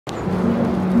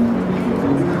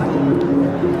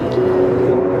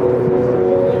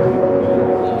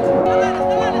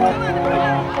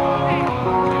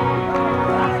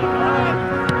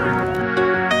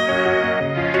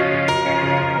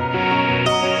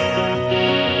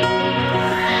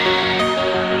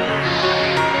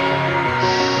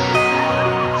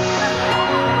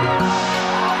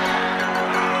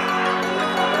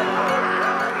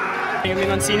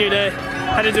senior day.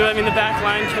 Had to do it. I mean, the back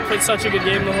line played such a good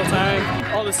game the whole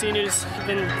time. All the seniors have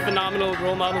been phenomenal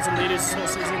role models and leaders this whole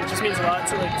season. It just means a lot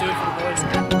to do it for the boys.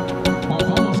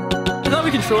 I thought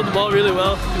we controlled the ball really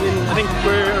well. I mean, I think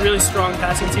we're a really strong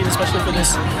passing team, especially for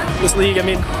this league. I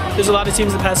mean, there's a lot of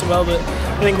teams that pass it well, but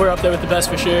I think we're up there with the best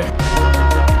for sure.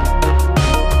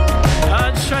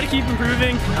 Just try to keep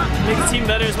improving, make the team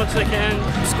better as much as I can,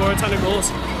 score a ton of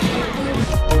goals.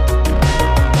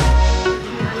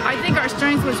 I think our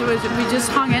strength was we just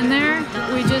hung in there.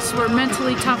 We just were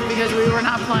mentally tough because we were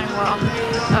not playing well.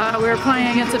 We were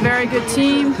playing against a very good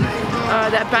team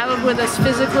that battled with us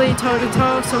physically, toe to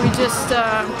toe. So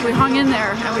we hung in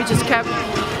there and we just kept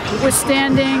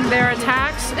withstanding their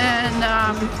attacks and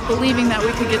believing that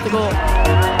we could get the goal.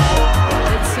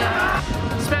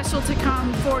 It's special to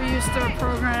come 4 years through a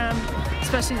program,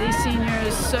 especially these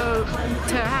seniors. So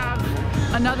to have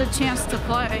another chance to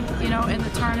play, you know, in the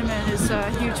tournament is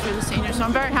huge for the seniors. So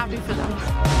I'm very happy for them.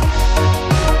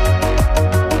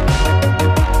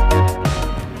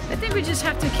 I think we just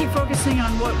have to keep focusing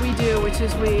on what we do, which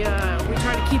is we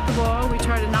try to keep the ball, we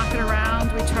try to knock it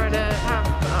around, we try to have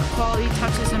quality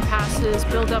touches and passes,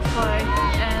 build up play,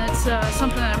 and it's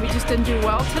something that we just didn't do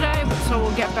well today. So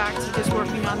we'll get back to just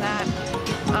working on that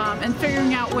and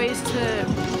figuring out ways to,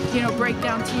 you know, break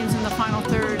down teams in the final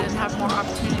third and have more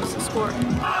opportunities to score.